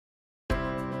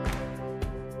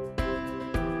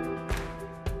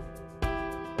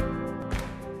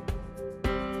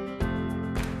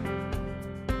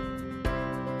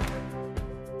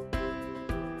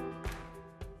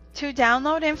To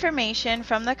download information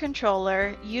from the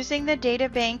controller using the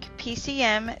DataBank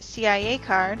PCMCIA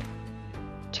card,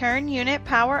 turn unit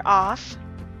power off,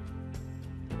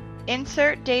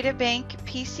 insert DataBank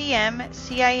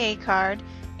PCMCIA card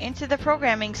into the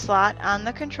programming slot on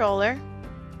the controller,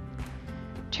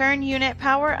 turn unit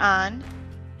power on.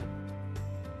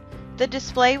 The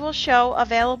display will show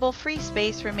available free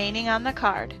space remaining on the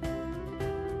card.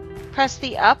 Press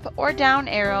the up or down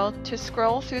arrow to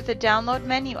scroll through the download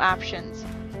menu options.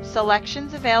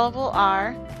 Selections available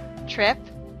are Trip,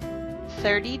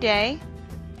 30-day,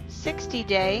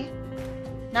 60-day,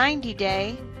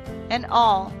 90-day, and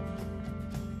All.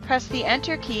 Press the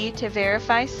Enter key to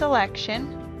verify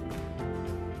selection.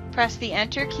 Press the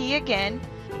Enter key again.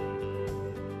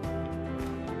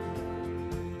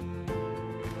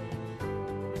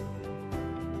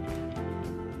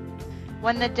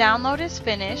 When the download is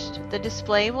finished, the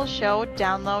display will show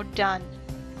Download Done.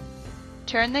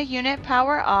 Turn the unit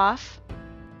power off.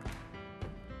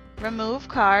 Remove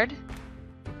card.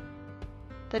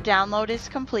 The download is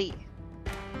complete.